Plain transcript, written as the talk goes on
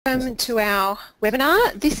welcome to our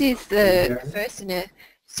webinar. This is the first in a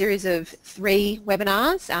series of 3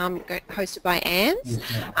 webinars hosted by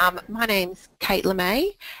ANZ. My name's Kate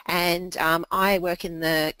LeMay, and I work in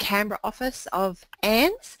the Canberra office of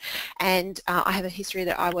ANZ, and I have a history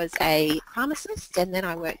that I was a pharmacist, and then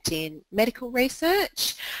I worked in medical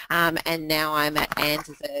research, and now I'm at ANZ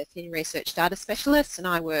as a senior research data specialist, and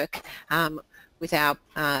I work with our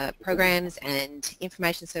programs and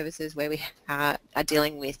information services where we are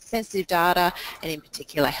dealing with sensitive data, and in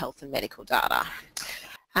particular health and medical data.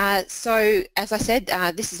 So, as I said,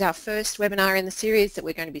 this is our first webinar in the series that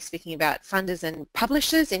we're going to be speaking about funders and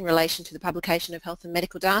publishers in relation to the publication of health and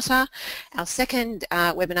medical data. Our second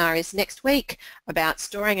webinar is next week about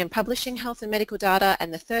storing and publishing health and medical data,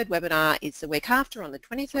 and the third webinar is the week after on the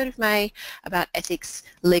 23rd of May about ethics,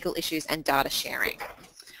 legal issues and data sharing.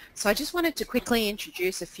 So I just wanted to quickly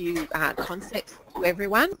introduce a few concepts to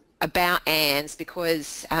everyone about ANZ,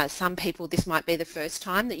 because some people, this might be the first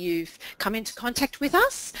time that you've come into contact with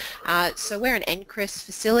us. So we're an NCRIS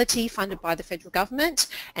facility funded by the federal government,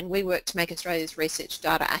 and we work to make Australia's research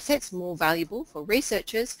data assets more valuable for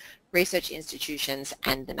researchers, research institutions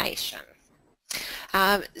and the nation.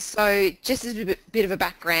 So just as a bit of a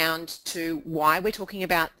background to why we're talking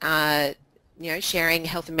about sharing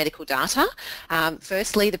health and medical data.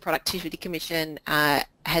 Firstly, the Productivity Commission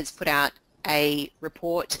has put out a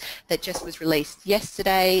report that just was released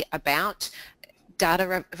yesterday about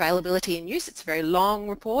data availability and use. It's a very long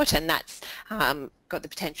report, and that's got the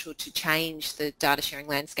potential to change the data sharing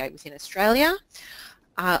landscape within Australia.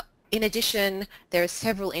 In addition, there are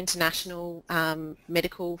several international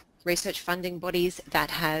medical research funding bodies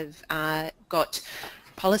that have got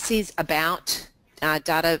policies about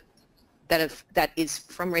data that is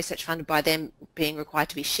from research funded by them being required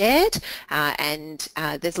to be shared, and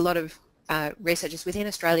there's a lot of researchers within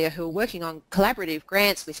Australia who are working on collaborative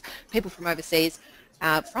grants with people from overseas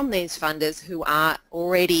from these funders who are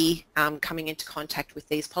already coming into contact with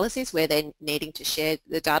these policies where they're needing to share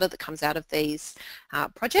the data that comes out of these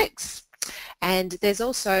projects. And there's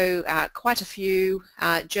also quite a few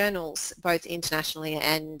journals, both internationally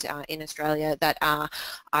and in Australia, that are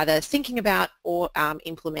either thinking about or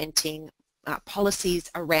implementing policies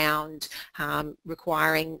around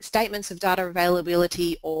requiring statements of data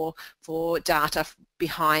availability or for data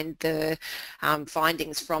behind the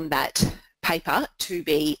findings from that paper to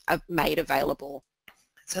be made available.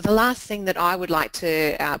 So the last thing that I would like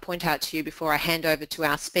to point out to you before I hand over to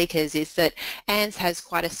our speakers is that ANZ has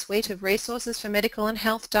quite a suite of resources for medical and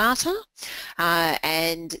health data,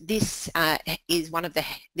 and this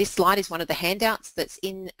this slide is one of the handouts that's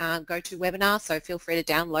in GoToWebinar, so feel free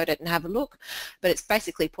to download it and have a look. But it's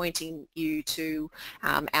basically pointing you to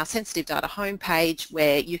our sensitive data homepage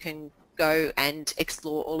where you can go and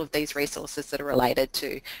explore all of these resources that are related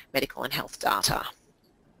to medical and health data.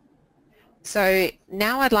 So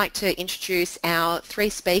now I'd like to introduce our 3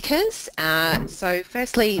 speakers. So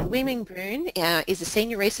firstly, Wee-Ming Boon is a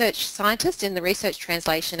senior research scientist in the Research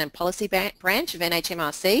Translation and Policy branch of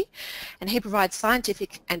NHMRC, and he provides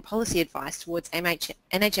scientific and policy advice towards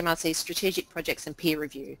NHMRC's strategic projects and peer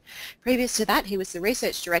review. Previous to that, he was the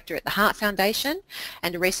research director at the Heart Foundation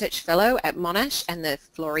and a research fellow at Monash and the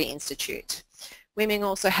Florey Institute. Wee-Ming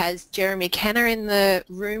also has Jeremy Canner in the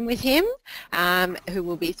room with him, who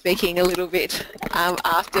will be speaking a little bit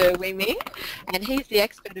after Wee-Ming, and he's the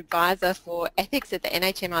expert advisor for ethics at the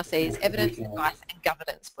NHMRC's Evidence, Advice and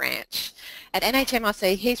Governance branch. At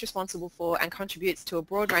NHMRC, he's responsible for and contributes to a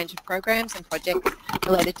broad range of programs and projects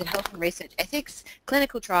related to health and research ethics,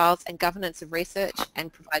 clinical trials and governance of research,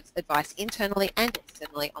 and provides advice internally and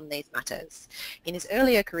externally on these matters. In his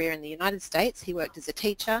earlier career in the United States, he worked as a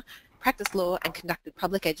teacher, practiced law and conducted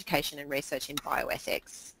public education and research in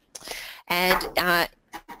bioethics. And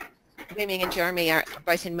Wee-Ming and Jeremy are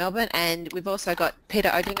both in Melbourne, and we've also got Peter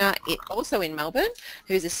Odinger, also in Melbourne,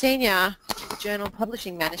 who's a senior journal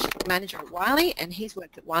publishing manager at Wiley, and he's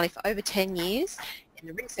worked at Wiley for over 10 years in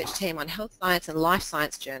the research team on health science and life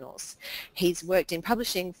science journals. He's worked in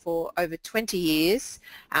publishing for over 20 years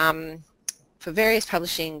for various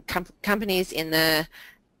publishing companies in the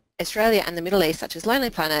Australia and the Middle East, such as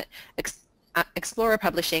Lonely Planet, Explorer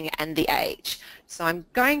Publishing and The Age. So I'm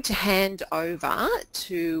going to hand over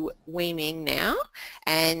to Wee-Ming now,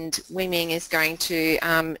 and Wee-Ming is going to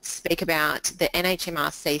speak about the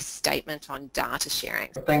NHMRC statement on data sharing.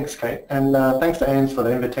 Thanks, Kate, and thanks to ANZ for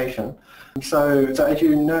the invitation. So as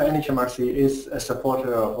you know, NHMRC is a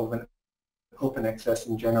supporter of open access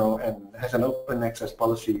in general and has an open access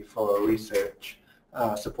policy for research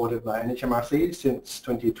supported by NHMRC since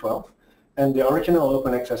 2012, and the original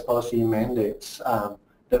open access policy mandates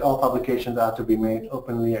that all publications are to be made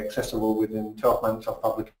openly accessible within 12 months of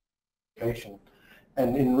publication.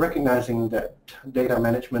 And in recognizing that data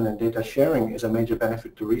management and data sharing is a major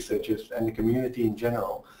benefit to researchers and the community in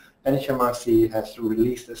general, NHMRC has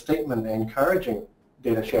released a statement encouraging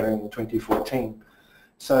data sharing in 2014.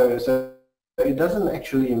 So it doesn't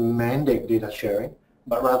actually mandate data sharing,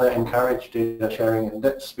 but rather encourage data sharing, and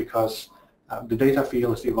that's because the data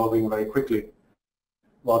field is evolving very quickly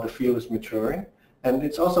while the field is maturing. And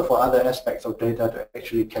it's also for other aspects of data to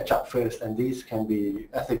actually catch up first, and these can be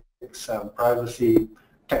ethics, privacy,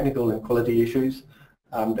 technical and quality issues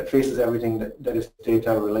that faces everything that is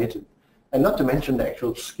data related. And not to mention the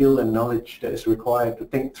actual skill and knowledge that is required to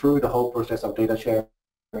think through the whole process of data sharing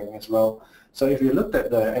as well. So if you looked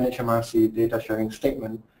at the NHMRC data sharing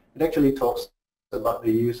statement, it actually talks about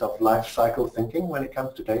the use of life cycle thinking when it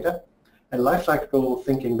comes to data. And life cycle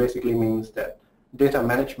thinking basically means that data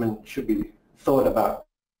management should be thought about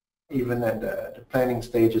even at the planning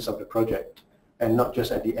stages of the project and not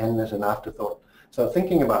just at the end as an afterthought. So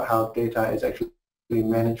thinking about how data is actually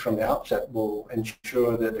managed from the outset will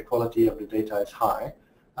ensure that the quality of the data is high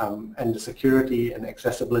and the security and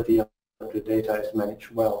accessibility of the data is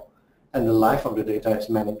managed well, and the life of the data is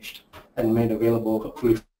managed and made available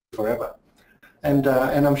hopefully forever. And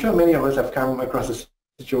I'm sure many of us have come across a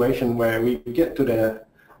situation where we get to the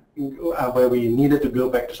where we needed to go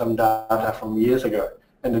back to some data from years ago,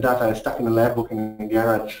 and the data is stuck in a lab book in a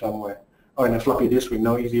garage somewhere, or in a floppy disk with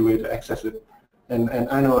no easy way to access it. And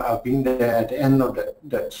I know I've been there at the end of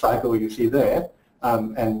that cycle you see there,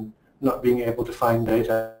 and not being able to find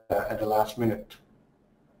data at the last minute.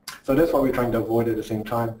 So that's what we're trying to avoid at the same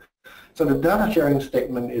time. So the data sharing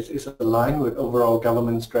statement is aligned with overall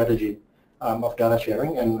government strategy of data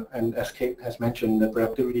sharing, and as Kate has mentioned, the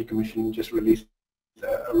Productivity Commission just released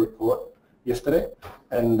a report yesterday,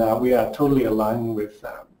 and we are totally aligned with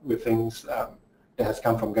things that has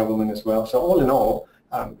come from government as well. So all in all,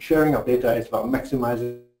 sharing of data is about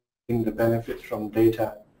maximizing the benefits from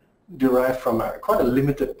data derived from quite a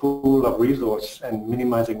limited pool of resource and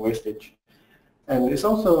minimizing wastage. And it's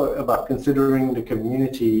also about considering the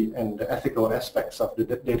community and the ethical aspects of the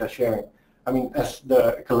data sharing. I mean, as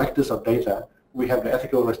the collectors of data, we have the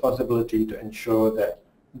ethical responsibility to ensure that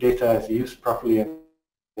data is used properly and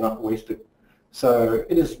not wasted. So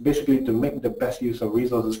it is basically to make the best use of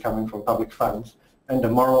resources coming from public funds, and the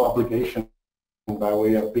moral obligation by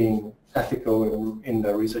way of being ethical in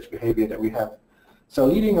the research behavior that we have. So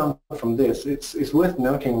leading on from this, it's worth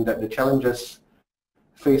noting that the challenges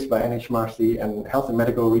faced by NHMRC and health and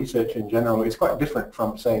medical research in general is quite different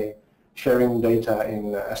from, say, sharing data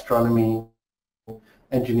in astronomy,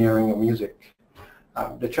 engineering, or music.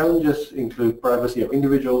 The challenges include privacy of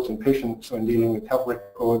individuals and patients when dealing with health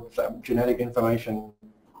records, genetic information,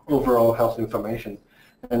 overall health information.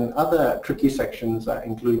 And other tricky sections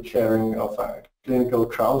include sharing of clinical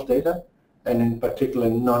trials data, and in particular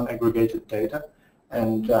non-aggregated data.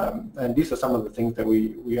 And these are some of the things that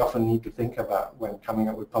we often need to think about when coming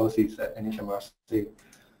up with policies at NHMRC.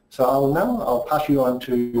 So I'll pass you on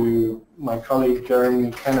to my colleague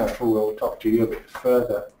Jeremy Kenner, who will talk to you a bit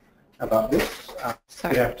further about this.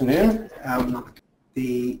 Good afternoon.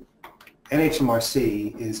 The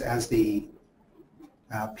NHMRC is, as the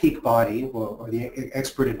peak body or the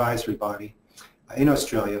expert advisory body in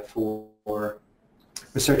Australia for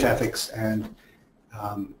research ethics and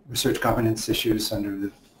research governance issues under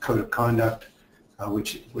the Code of Conduct,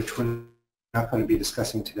 which we're not going to be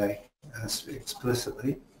discussing today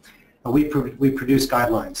explicitly. We produce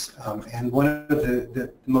guidelines, and one of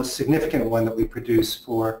the most significant one that we produce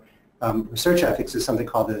for research ethics is something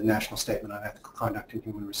called the National Statement on Ethical Conduct in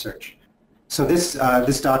Human Research. So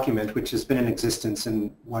this document, which has been in existence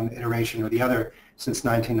in one iteration or the other since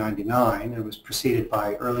 1999, and was preceded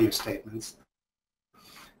by earlier statements,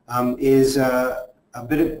 is a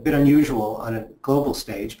bit unusual on a global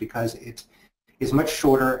stage because it is much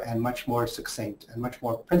shorter and much more succinct and much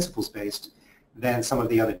more principles-based than some of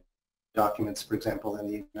the other documents, for example, in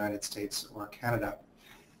the United States or Canada,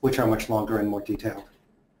 which are much longer and more detailed.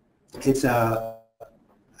 It's a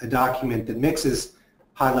document that mixes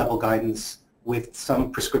high-level guidance with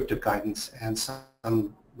some prescriptive guidance and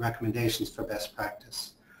some recommendations for best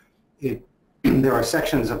practice. There are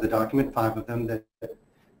sections of the document, 5 of them,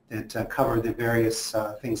 that cover the various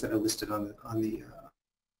things that are listed on the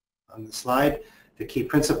slide, the key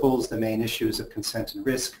principles, the main issues of consent and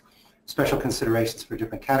risk, special considerations for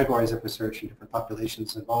different categories of research and different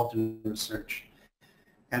populations involved in research,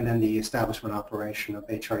 and then the establishment operation of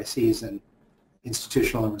HRCs and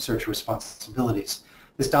institutional and research responsibilities.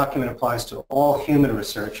 This document applies to all human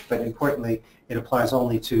research, but importantly, it applies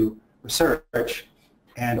only to research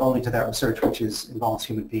and only to that research which involves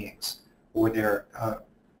human beings or their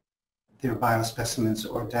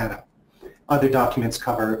biospecimens or data. Other documents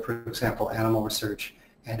cover, for example, animal research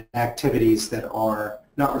and activities that are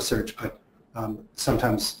not research but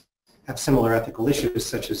sometimes have similar ethical issues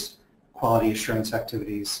such as quality assurance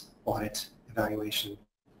activities, audit, evaluation,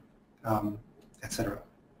 etc.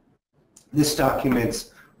 This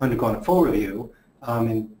document's undergone a full review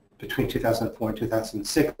between 2004 and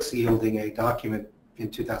 2006, yielding a document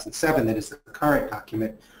in 2007 that is the current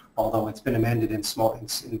document, although it's been amended in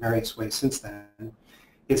various ways since then.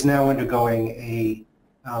 It's now undergoing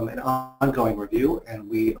an ongoing review, and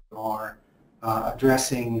we are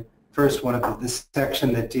addressing first this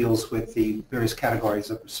section that deals with the various categories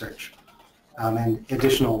of research. And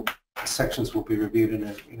additional sections will be reviewed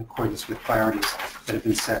in accordance with priorities that have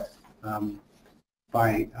been set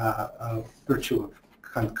by virtue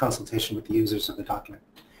of consultation with the users of the document.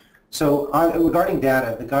 So regarding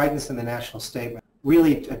data, the guidance in the national statement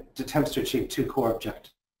really attempts to achieve two core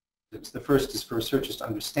objectives. The first is for researchers to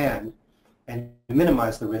understand and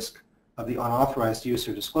minimize the risk of the unauthorized use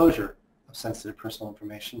or disclosure of sensitive personal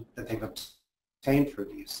information that they've obtained for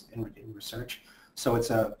use in research. So it's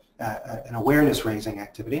an awareness-raising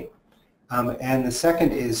activity. And the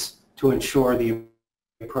second is to ensure the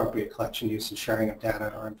appropriate collection, use, and sharing of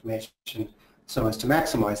data or information so as to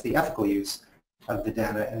maximize the ethical use of the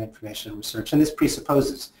data and information in research. And this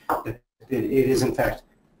presupposes that it is, in fact,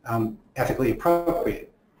 ethically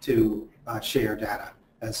appropriate to share data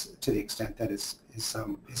to the extent that is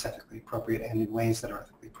ethically appropriate and in ways that are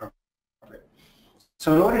ethically appropriate.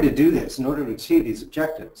 So in order to do this, in order to achieve these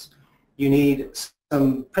objectives, you need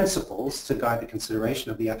some principles to guide the consideration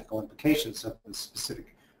of the ethical implications of the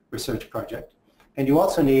specific research project. And you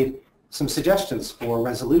also need some suggestions for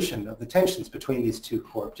resolution of the tensions between these two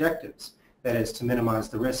core objectives, that is, to minimize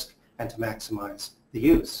the risk and to maximize the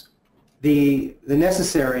use. The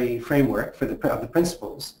necessary framework for of the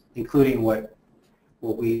principles, including what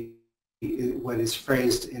is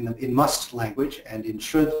phrased in must language and in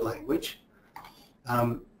should language,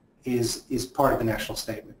 is part of the national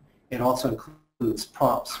statement. It also includes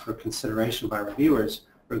prompts for consideration by reviewers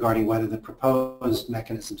regarding whether the proposed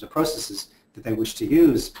mechanisms or processes that they wish to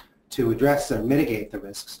use to address or mitigate the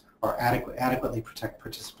risks are adequately protect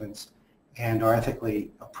participants and are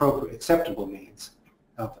ethically acceptable means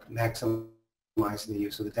of maximizing the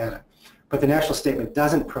use of the data. But the national statement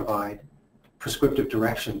doesn't provide prescriptive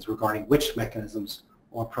directions regarding which mechanisms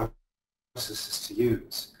or processes to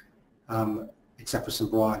use, except for some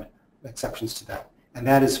broad exceptions to that. And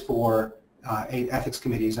that is for ethics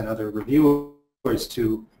committees and other reviewers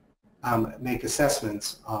to make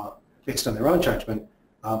assessments based on their own judgment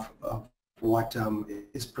of what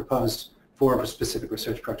is proposed for a specific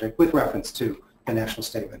research project with reference to the national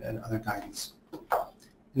statement and other guidance.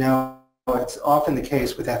 Now, it's often the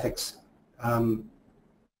case with ethics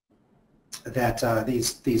that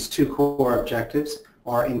these two core objectives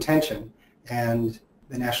are in tension, and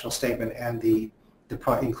the national statement and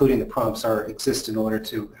including the prompts exist in order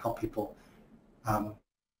to help people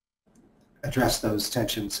address those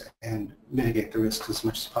tensions and mitigate the risks as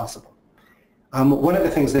much as possible. One of the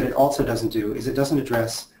things that it also doesn't do is it doesn't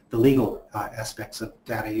address the legal aspects of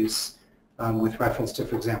data use with reference to,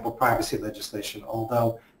 for example, privacy legislation,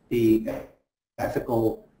 although the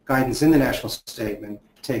ethical guidance in the national statement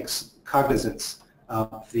takes cognizance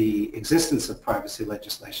of the existence of privacy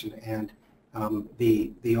legislation and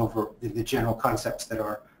the general concepts that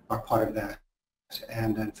are part of that.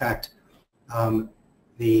 And in fact,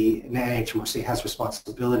 the NHMRC has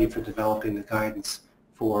responsibility for developing the guidance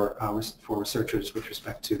for researchers with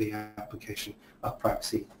respect to the application of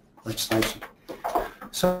privacy legislation.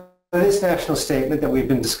 So this national statement that we've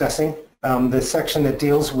been discussing, the section that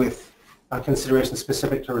deals with considerations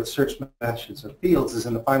specific to research methods or fields is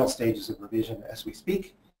in the final stages of revision as we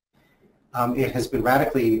speak. It has been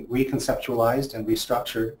radically reconceptualized and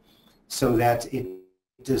restructured so that it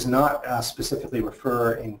does not specifically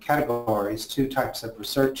refer in categories to types of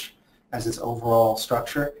research as its overall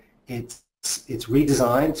structure. It's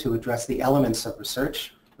redesigned to address the elements of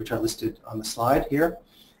research, which are listed on the slide here,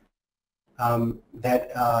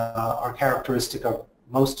 that are characteristic of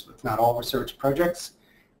most, if not all, research projects.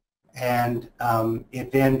 And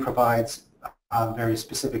it then provides very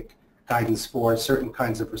specific guidance for certain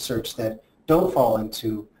kinds of research that don't fall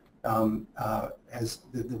into as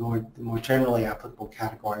the more generally applicable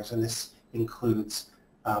categories, and this includes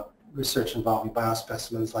research involving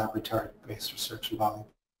biospecimens, laboratory-based research involving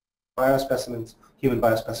biospecimens, human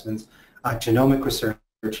biospecimens, genomic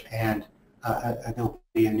research, and there'll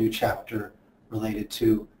be a new chapter related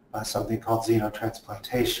to something called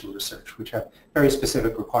xenotransplantation research, which have very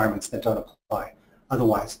specific requirements that don't apply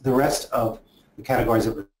otherwise. The rest of the categories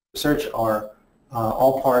of research are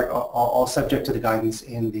all subject to the guidance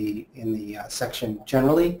in the section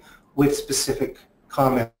generally, with specific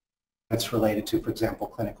comments related to, for example,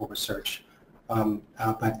 clinical research.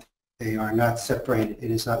 But they are not separated. It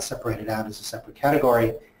is not separated out as a separate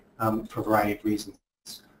category for a variety of reasons.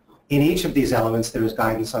 In each of these elements, there is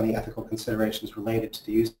guidance on the ethical considerations related to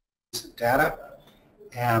the use of data,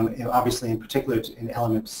 obviously in particular in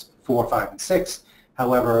elements 4, 5, and 6.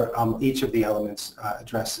 However, each of the elements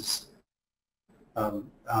addresses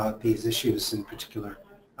these issues in particular.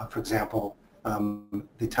 For example,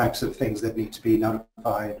 the types of things that need to be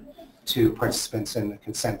notified to participants in the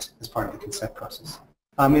consent as part of the consent process.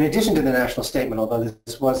 In addition to the national statement, although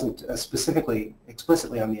this wasn't explicitly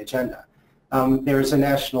on the agenda, there is a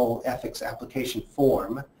national ethics application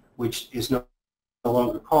form, which is no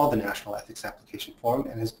longer called the National Ethics Application Form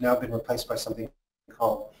and has now been replaced by something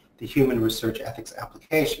called the Human Research Ethics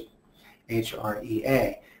Application,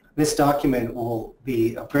 HREA. This document will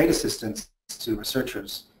be of great assistance to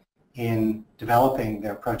researchers in developing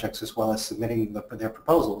their projects as well as submitting their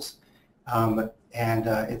proposals.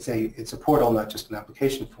 It's a portal, not just an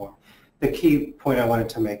application form. The key point I wanted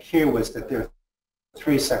to make here was that there are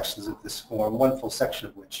 3 sections of this form, one full section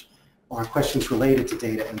of which are questions related to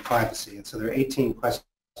data and privacy. And so there are 18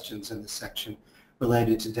 questions in this section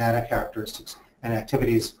related to data characteristics and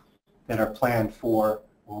activities that are planned for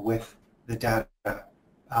or with the data.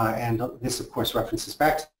 And this, of course, references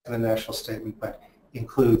back to the national statement, but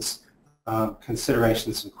includes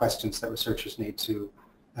considerations and questions that researchers need to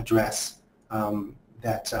address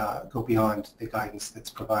that go beyond the guidance that's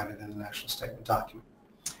provided in the national statement document.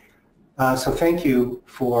 So thank you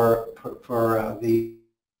for the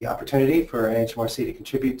opportunity for NHMRC to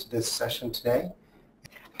contribute to this session today.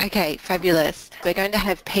 Okay, fabulous. We're going to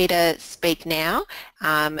have Peter speak now.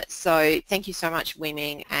 So thank you so much,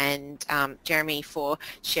 Wee-Ming and Jeremy, for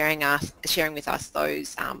sharing with us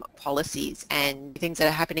those policies and things that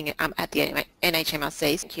are happening at the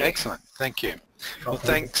NHMRC. Thank you. Excellent, thank you. Well,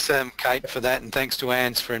 thanks, Kate, for that, and thanks to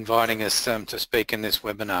Anne for inviting us to speak in this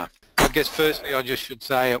webinar. I guess firstly I just should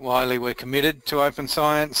say at Wiley we're committed to open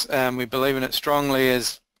science. We believe in it strongly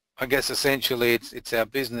as, I guess essentially it's our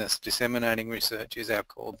business. Disseminating research is our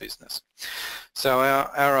core business. So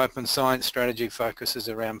our open science strategy focuses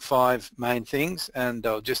around 5 main things, and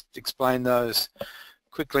I'll just explain those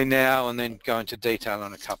quickly now and then go into detail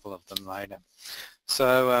on a couple of them later.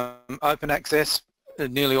 So open access.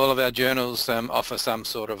 Nearly all of our journals offer some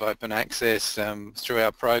sort of open access through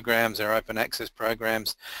our programs, our open access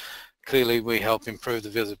programs. Clearly we help improve the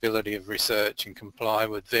visibility of research and comply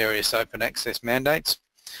with various open access mandates.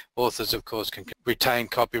 Authors, of course, can retain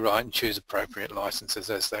copyright and choose appropriate licenses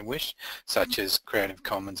as they wish, such as Creative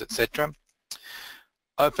Commons, etc.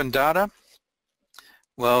 Open data.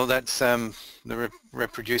 Well, that's the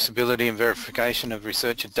reproducibility and verification of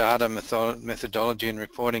researcher data, methodology and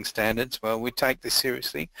reporting standards. Well, we take this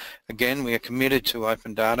seriously. Again, we are committed to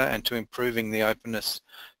open data and to improving the openness,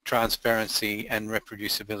 transparency and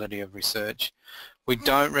reproducibility of research. We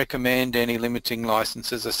don't recommend any limiting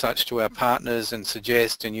licenses as such to our partners and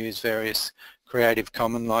suggest and use various Creative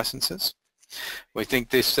Commons licenses. We think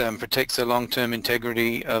this protects the long-term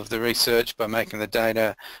integrity of the research by making the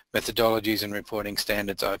data, methodologies and reporting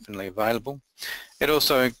standards openly available. It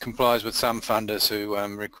also complies with some funders who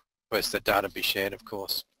request that data be shared, of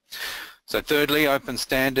course. So thirdly, open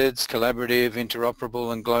standards, collaborative,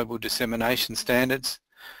 interoperable and global dissemination standards.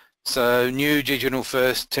 So new digital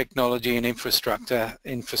first technology and infrastructure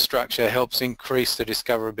helps increase the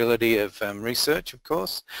discoverability of research, of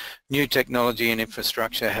course. New technology and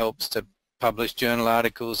infrastructure helps to publish journal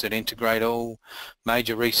articles that integrate all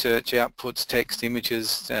major research outputs, text,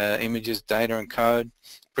 images, data and code,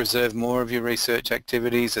 preserve more of your research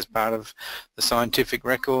activities as part of the scientific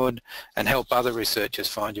record, and help other researchers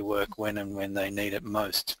find your work when and when they need it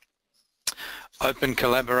most. Open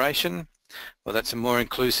collaboration. Well, that's a more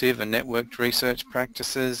inclusive and networked research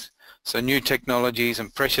practices. So new technologies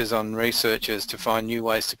and pressures on researchers to find new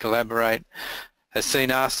ways to collaborate has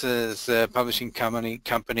seen us as a publishing company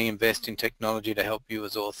invest in technology to help you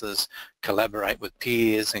as authors collaborate with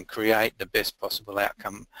peers and create the best possible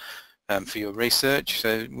outcome for your research.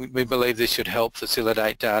 So we believe this should help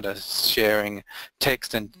facilitate data sharing,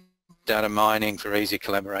 text and data mining for easy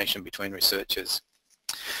collaboration between researchers.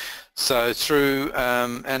 So through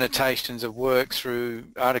annotations of work, through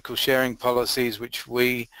article sharing policies which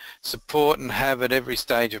we support and have at every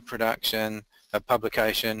stage of production,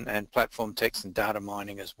 publication and platform text and data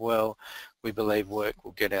mining as well, we believe work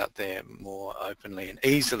will get out there more openly and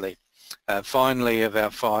easily. Finally, of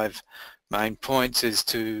our 5 main points is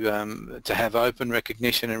to have open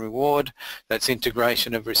recognition and reward. That's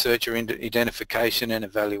integration of researcher identification and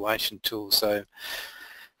evaluation tools. So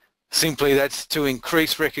simply that's to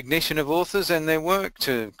increase recognition of authors and their work,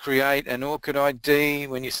 to create an ORCID ID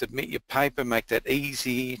when you submit your paper, make that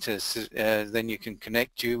easy, to then you can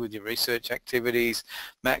connect you with your research activities,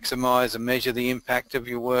 maximise and measure the impact of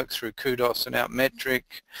your work through kudos and Outmetric,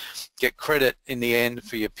 get credit in the end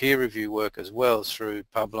for your peer review work as well through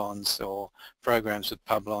Publons or programs with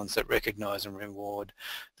Publons that recognise and reward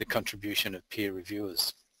the contribution of peer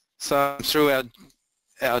reviewers. So through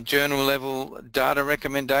our journal level data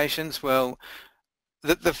recommendations, well,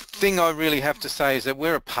 the thing I really have to say is that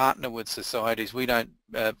we're a partner with societies. We don't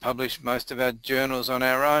publish most of our journals on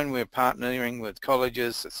our own. We're partnering with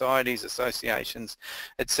colleges, societies, associations,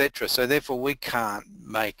 etc. So therefore we can't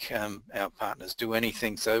make our partners do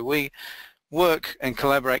anything. So we work and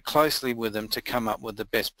collaborate closely with them to come up with the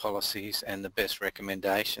best policies and the best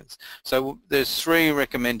recommendations. So there's 3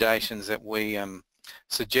 recommendations that we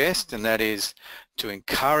suggest, and that is to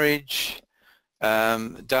encourage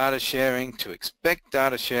data sharing, to expect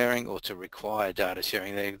data sharing, or to require data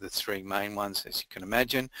sharing. They're the 3 main ones, as you can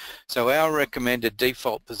imagine. So our recommended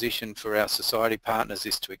default position for our society partners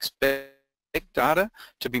is to expect data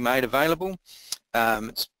to be made available.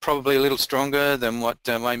 It's probably a little stronger than what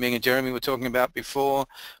Wee-Ming and Jeremy were talking about before,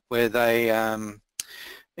 where they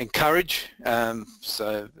encourage.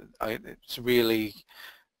 So it's really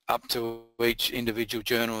up to each individual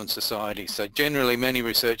journal and society. So generally many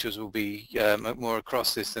researchers will be more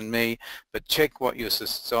across this than me, but check what your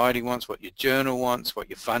society wants, what your journal wants, what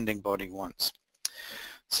your funding body wants.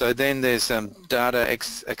 So then there's data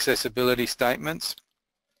accessibility statements.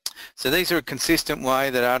 So these are a consistent way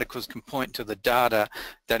that articles can point to the data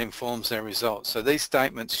that informs their results. So these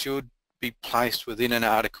statements should be placed within an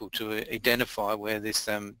article to identify where this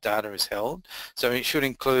data is held. So it should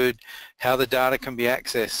include how the data can be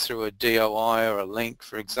accessed through a DOI or a link,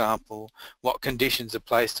 for example, what conditions are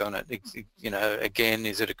placed on it. You know, again,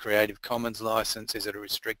 is it a Creative Commons license? Is it a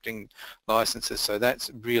restricting licenses? So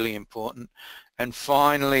that's really important. And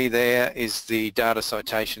finally there is the data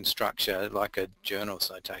citation structure, like a journal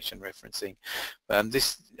citation referencing.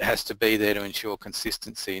 This has to be there to ensure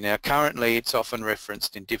consistency. Now currently it's often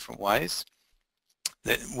referenced in different ways.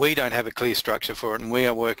 We don't have a clear structure for it, and we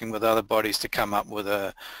are working with other bodies to come up with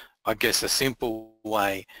I guess a simple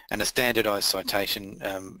way and a standardized citation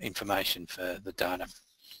information for the data.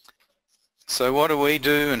 So what do we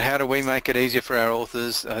do and how do we make it easier for our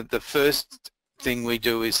authors? The first thing we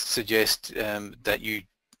do is suggest that you,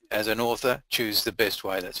 as an author, choose the best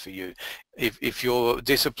way that's for you. If your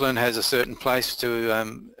discipline has a certain place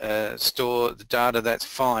to store the data, that's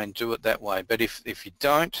fine, do it that way. But if you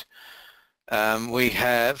don't,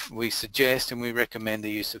 we suggest and we recommend the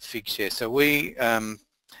use of Figshare. So we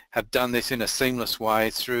have done this in a seamless way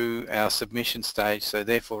through our submission stage, so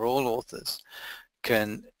therefore all authors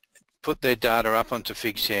can put their data up onto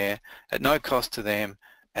Figshare at no cost to them,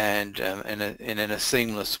 and in a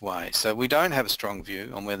seamless way. So we don't have a strong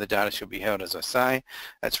view on where the data should be held, as I say.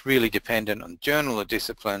 That's really dependent on journal or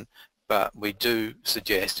discipline, but we do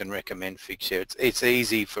suggest and recommend Figshare. It's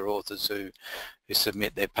easy for authors who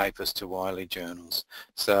submit their papers to Wiley journals.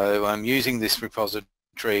 So using this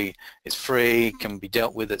repository is free, can be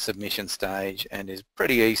dealt with at submission stage, and is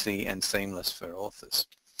pretty easy and seamless for authors.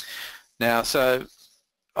 Now, so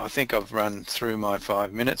I think I've run through my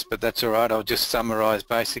 5 minutes, but that's all right. I'll just summarise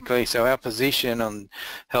basically. So our position on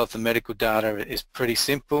health and medical data is pretty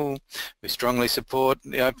simple. We strongly support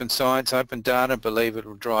the open science, open data, believe it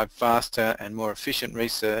will drive faster and more efficient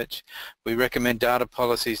research. We recommend data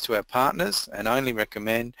policies to our partners, and only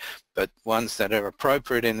recommend, but ones that are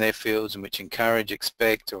appropriate in their fields and which encourage,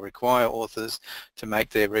 expect or require authors to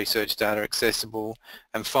make their research data accessible.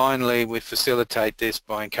 And finally, we facilitate this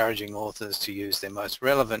by encouraging authors to use their most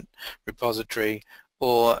relevant repository,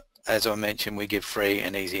 or as I mentioned, we give free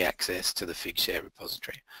and easy access to the Figshare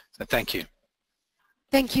repository. So thank you.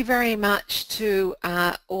 Thank you very much to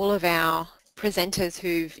all of our presenters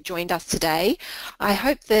who've joined us today. I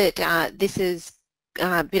hope that this has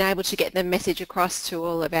been able to get the message across to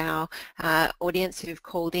all of our audience who've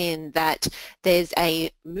called in, that there's a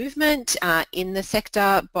movement in the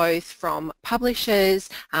sector, both from publishers,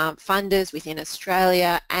 funders within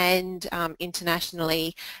Australia and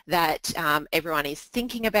internationally, that everyone is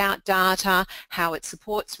thinking about data, how it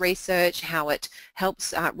supports research, how it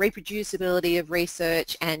helps reproducibility of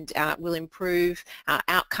research, and will improve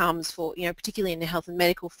outcomes for, particularly in the health and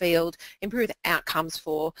medical field, improve outcomes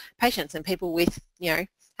for patients and people with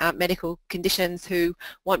medical conditions who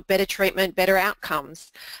want better treatment, better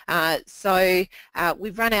outcomes. So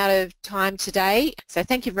we've run out of time today, so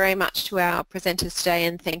thank you very much to our presenters today,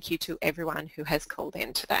 and thank you to everyone who has called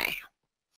in today.